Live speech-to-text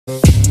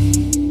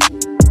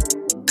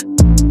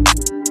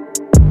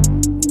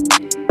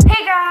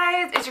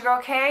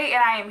girl Kay,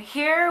 and I am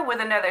here with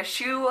another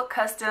shoe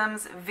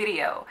customs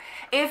video.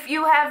 If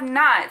you have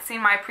not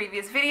seen my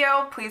previous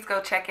video, please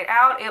go check it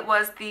out. It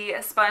was the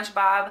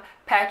SpongeBob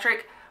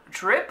Patrick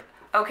drip,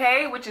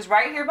 okay, which is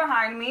right here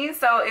behind me.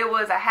 So it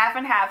was a half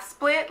and half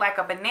split like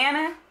a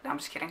banana. No, I'm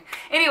just kidding.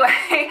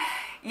 Anyway,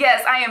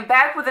 yes, I am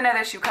back with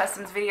another shoe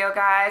customs video,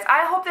 guys.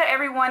 I hope that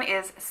everyone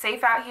is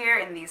safe out here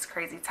in these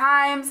crazy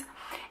times.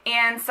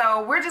 And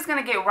so we're just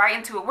gonna get right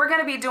into it. We're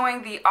gonna be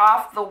doing the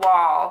off the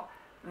wall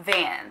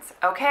Vans,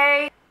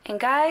 okay? And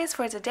guys,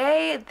 for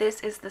today, this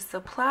is the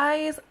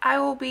supplies. I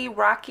will be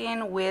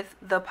rocking with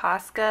the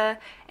POSCA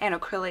and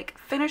acrylic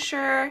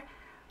finisher.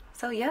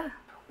 So yeah.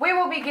 We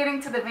will be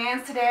getting to the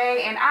Vans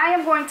today, and I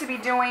am going to be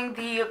doing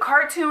the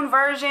cartoon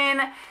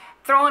version,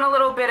 throwing a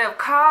little bit of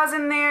Kaws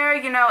in there,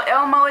 you know,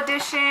 Elmo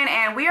edition,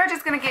 and we are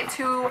just gonna get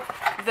to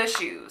the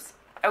shoes,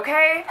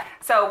 okay?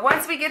 So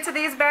once we get to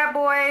these bad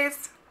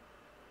boys,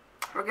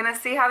 we're gonna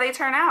see how they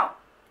turn out.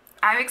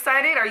 I'm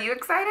excited. Are you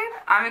excited?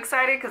 I'm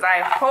excited because I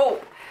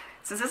hope,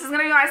 since this is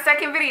gonna be my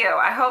second video,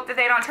 I hope that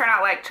they don't turn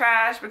out like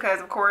trash, because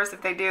of course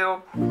if they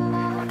do, it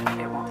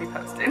won't be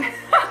posted.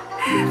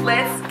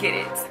 Let's get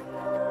it.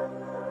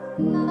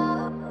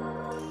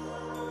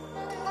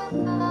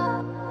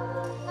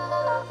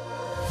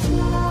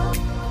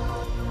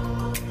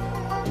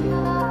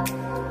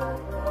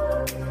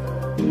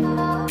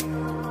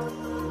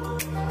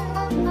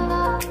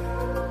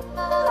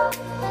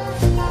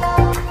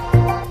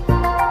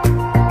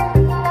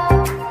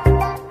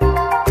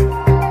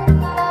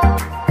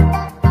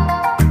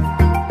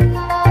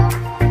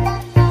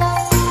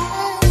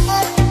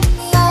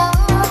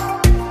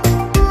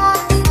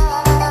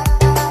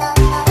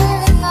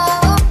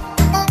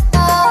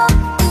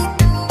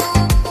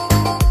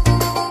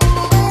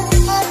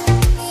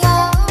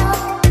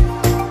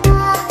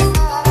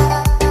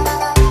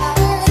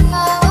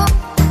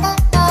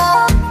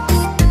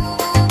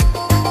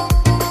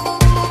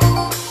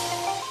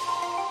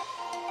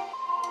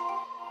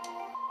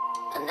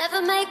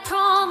 Never make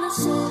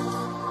promises,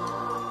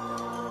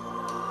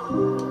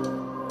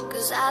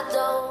 'cause I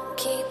don't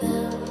keep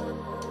them.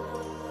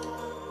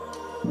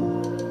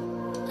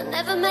 I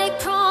never make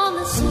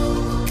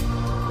promises,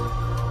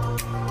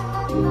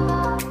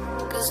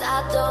 'cause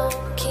I don't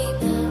keep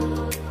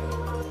them.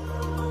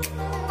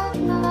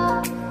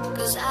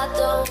 'Cause I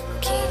don't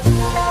keep them.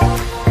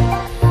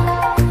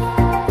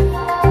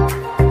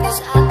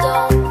 'Cause I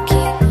don't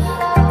keep them.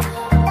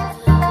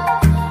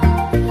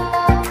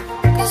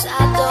 'Cause I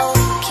don't.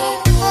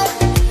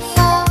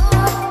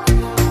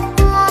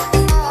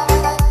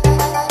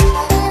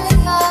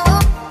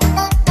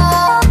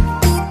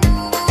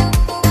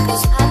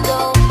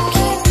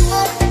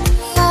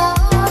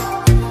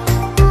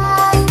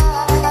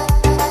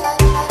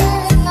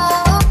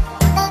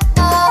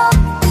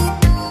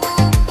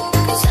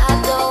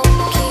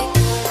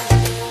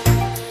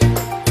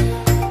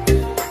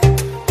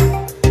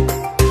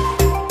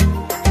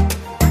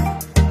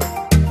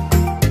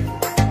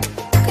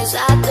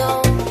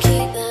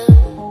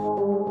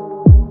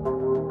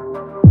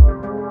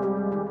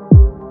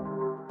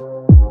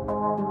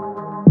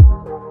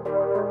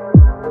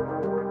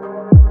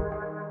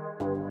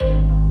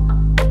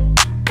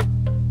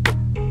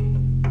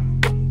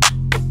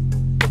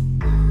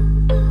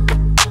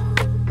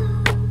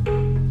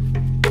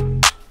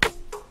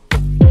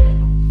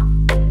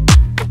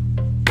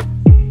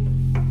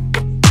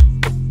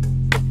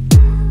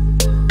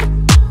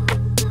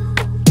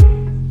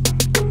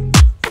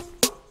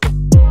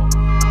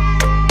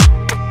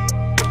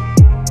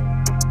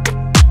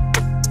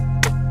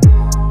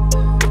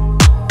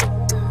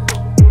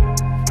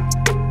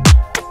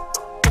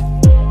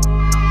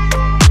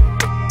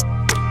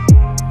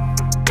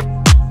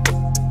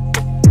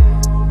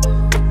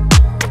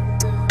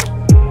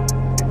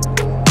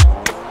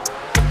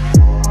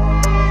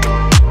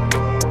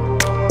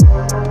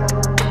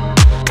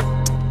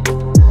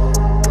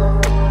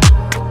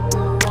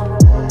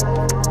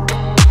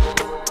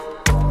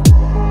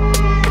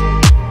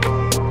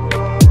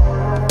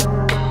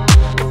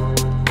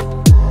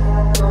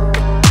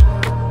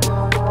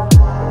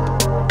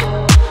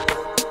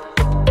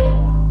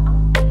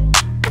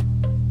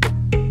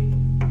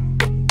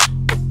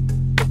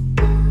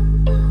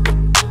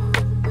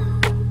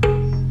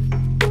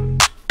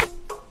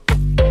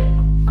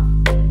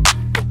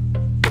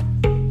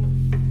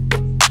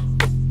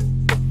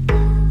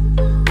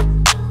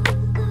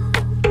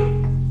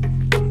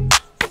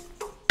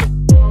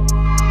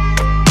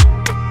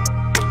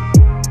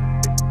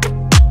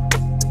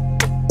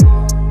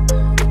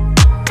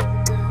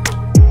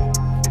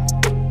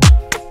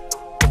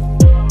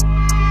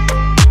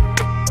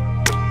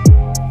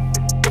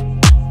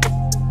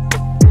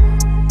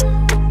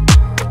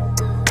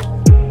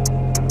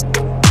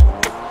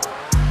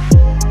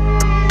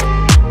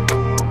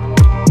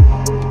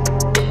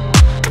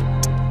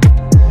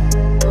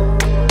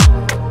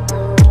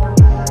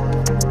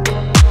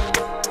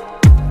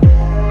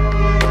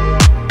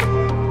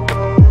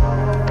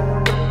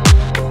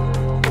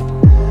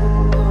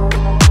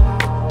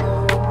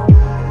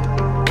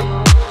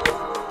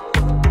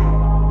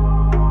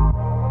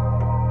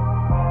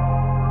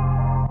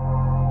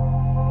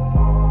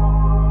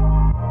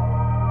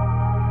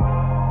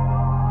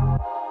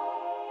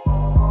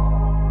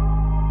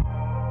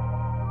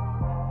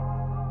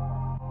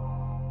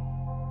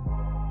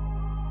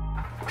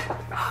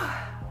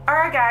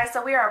 Alright guys,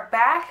 so we are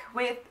back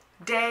with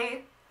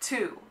day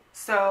 2.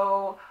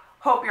 So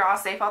hope you're all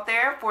safe out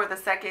there for the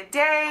second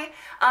day.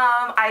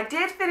 I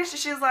did finish the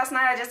shoes last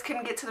night. I just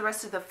couldn't get to the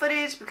rest of the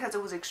footage because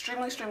it was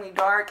extremely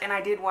dark and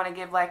I did want to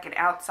give like an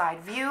outside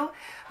view.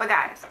 But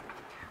guys,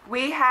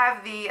 we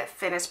have the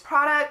finished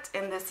product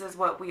and this is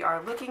what we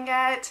are looking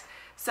at.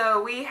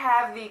 So we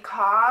have the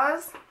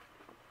Kaws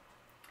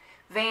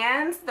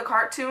Vans, the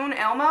cartoon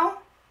Elmo,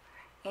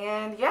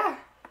 and yeah,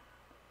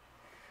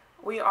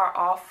 we are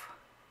off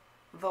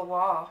the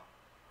wall.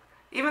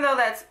 Even though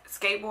that's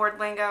skateboard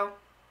lingo,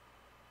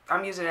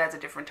 I'm using it as a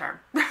different term.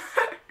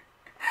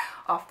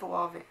 Off the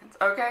wall Vans.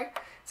 Okay,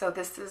 so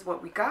this is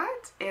what we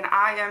got and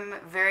I am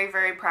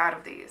very proud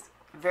of these.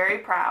 Very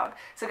proud.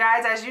 So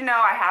guys, as you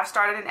know, I have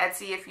started an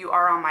Etsy. If you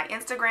are on my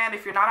Instagram,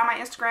 if you're not on my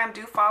Instagram,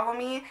 do follow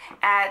me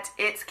at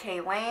It's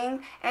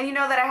KayLang. And you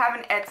know that I have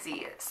an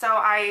Etsy, so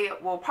I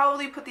will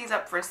probably put these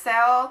up for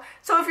sale.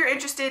 So if you're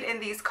interested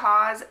in these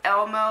Kaws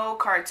Elmo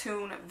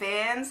cartoon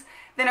Vans,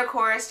 then of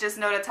course just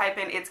know to type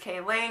in It's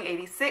KayLang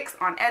 86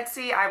 on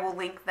Etsy. I will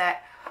link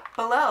that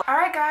below.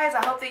 Alright guys,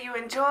 I hope that you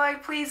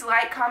enjoyed. Please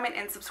like, comment,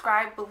 and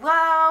subscribe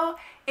below.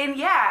 And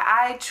yeah,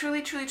 I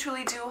truly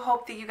do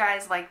hope that you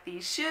guys like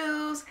these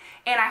shoes,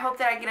 and I hope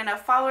that I get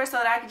enough followers so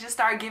that I can just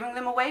start giving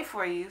them away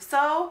for you.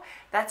 So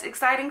that's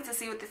exciting to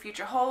see what the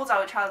future holds. I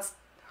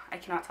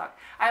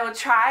will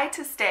try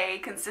to stay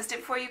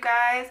consistent for you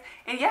guys.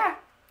 And yeah,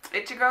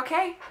 it's your girl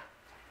Kay.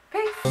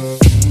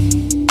 Peace.